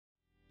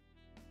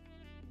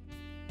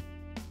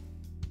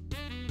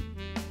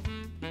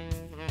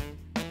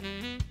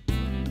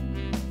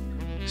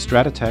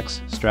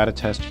Stratatech's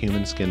StrataTest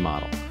human skin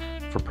model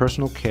for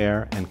personal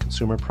care and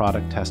consumer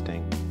product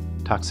testing,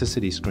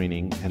 toxicity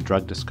screening, and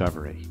drug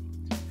discovery.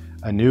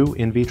 A new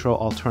in vitro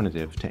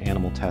alternative to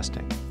animal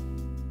testing.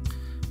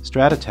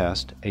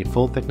 StrataTest, a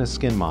full-thickness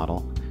skin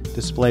model,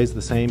 displays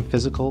the same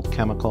physical,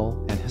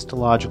 chemical, and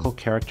histological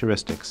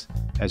characteristics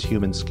as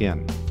human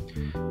skin.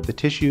 The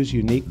tissue's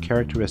unique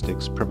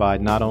characteristics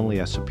provide not only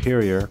a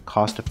superior,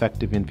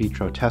 cost-effective in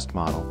vitro test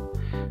model,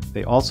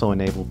 they also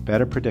enable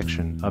better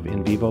prediction of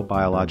in vivo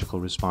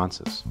biological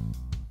responses.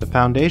 The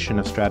foundation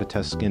of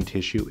StrataTest skin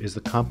tissue is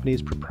the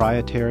company's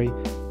proprietary,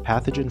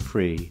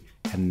 pathogen-free,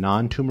 and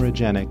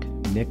non-tumorigenic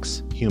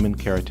NICS human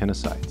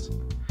keratinocytes.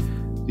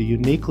 The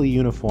uniquely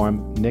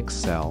uniform NICS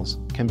cells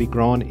can be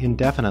grown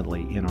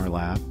indefinitely in our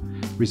lab,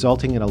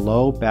 resulting in a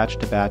low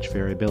batch-to-batch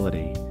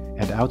variability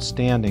and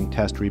outstanding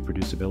test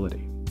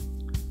reproducibility.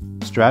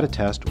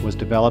 StrataTest was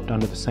developed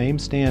under the same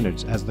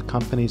standards as the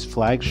company's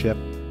flagship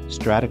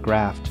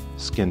StrataGraft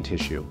skin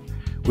tissue,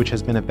 which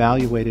has been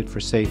evaluated for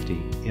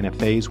safety in a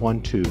Phase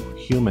 1/2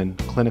 human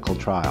clinical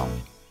trial.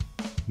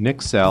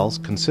 NICS cells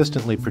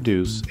consistently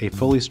produce a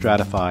fully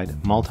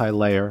stratified,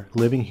 multi-layer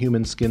living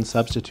human skin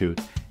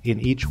substitute in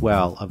each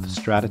well of the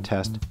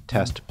StrataTest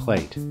test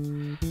plate.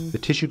 The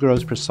tissue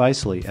grows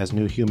precisely as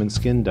new human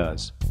skin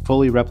does,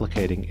 fully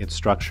replicating its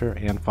structure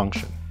and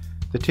function.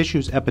 The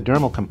tissue's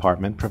epidermal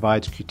compartment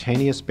provides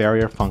cutaneous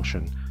barrier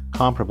function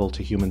comparable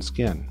to human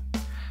skin.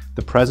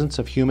 The presence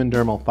of human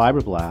dermal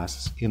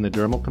fibroblasts in the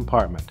dermal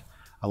compartment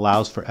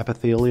allows for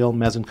epithelial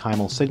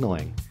mesenchymal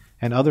signaling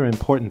and other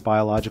important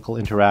biological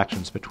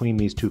interactions between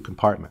these two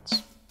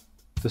compartments.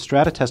 The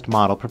StrataTest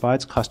model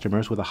provides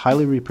customers with a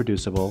highly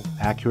reproducible,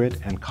 accurate,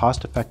 and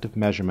cost-effective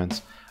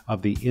measurements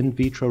of the in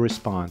vitro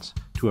response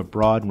to a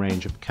broad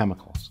range of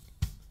chemicals.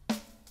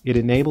 It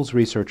enables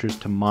researchers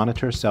to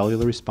monitor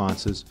cellular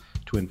responses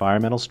to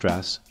environmental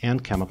stress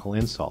and chemical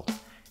insult,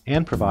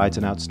 and provides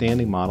an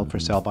outstanding model for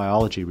cell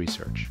biology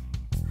research.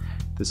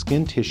 The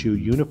skin tissue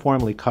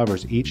uniformly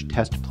covers each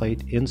test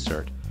plate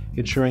insert,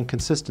 ensuring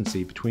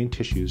consistency between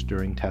tissues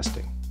during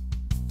testing.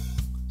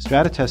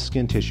 StrataTest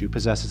skin tissue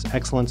possesses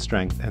excellent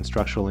strength and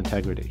structural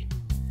integrity.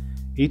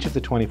 Each of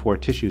the 24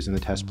 tissues in the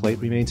test plate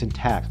remains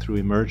intact through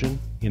immersion,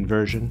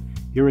 inversion,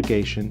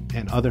 irrigation,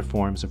 and other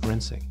forms of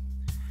rinsing.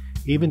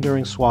 Even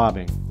during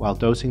swabbing, while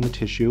dosing the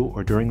tissue,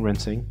 or during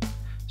rinsing,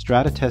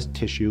 StrataTest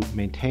tissue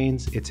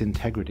maintains its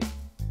integrity.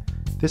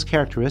 This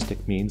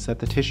characteristic means that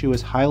the tissue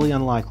is highly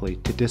unlikely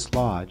to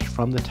dislodge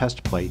from the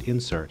test plate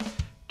insert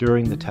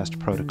during the test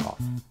protocol.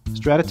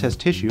 StrataTest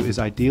tissue is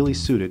ideally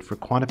suited for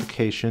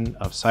quantification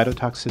of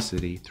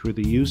cytotoxicity through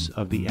the use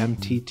of the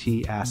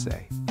MTT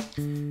assay.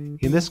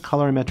 In this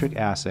colorimetric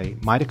assay,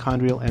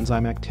 mitochondrial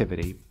enzyme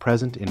activity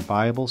present in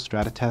viable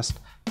StrataTest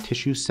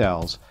tissue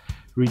cells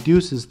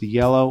reduces the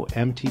yellow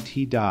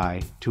MTT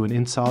dye to an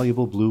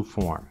insoluble blue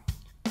form.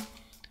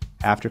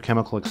 After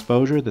chemical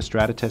exposure, the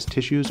StrataTest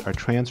tissues are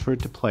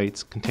transferred to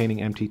plates containing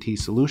MTT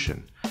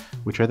solution,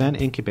 which are then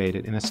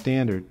incubated in a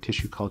standard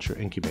tissue culture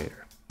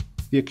incubator.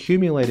 The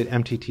accumulated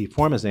MTT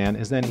formazan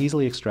is then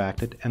easily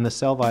extracted, and the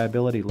cell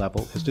viability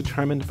level is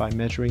determined by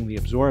measuring the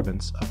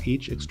absorbance of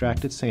each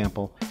extracted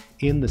sample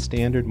in the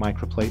standard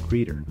microplate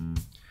reader.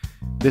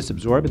 This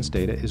absorbance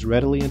data is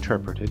readily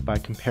interpreted by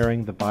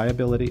comparing the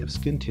viability of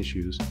skin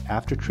tissues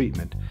after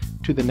treatment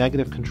to the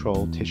negative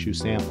control tissue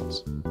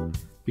samples.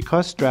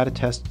 Because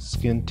StrataTest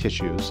skin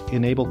tissues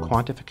enable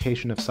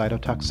quantification of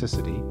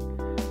cytotoxicity,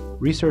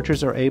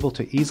 researchers are able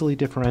to easily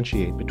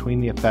differentiate between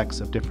the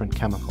effects of different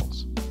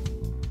chemicals.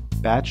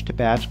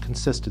 Batch-to-batch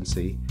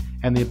consistency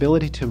and the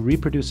ability to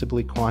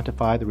reproducibly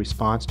quantify the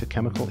response to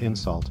chemical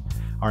insult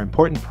are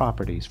important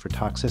properties for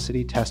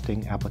toxicity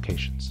testing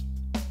applications.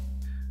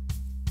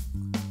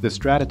 The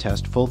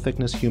StrataTest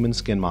full-thickness human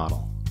skin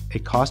model, a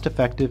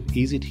cost-effective,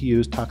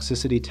 easy-to-use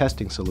toxicity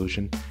testing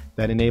solution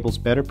that enables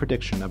better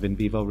prediction of in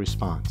vivo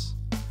response.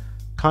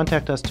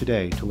 Contact us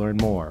today to learn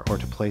more or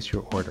to place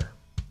your order.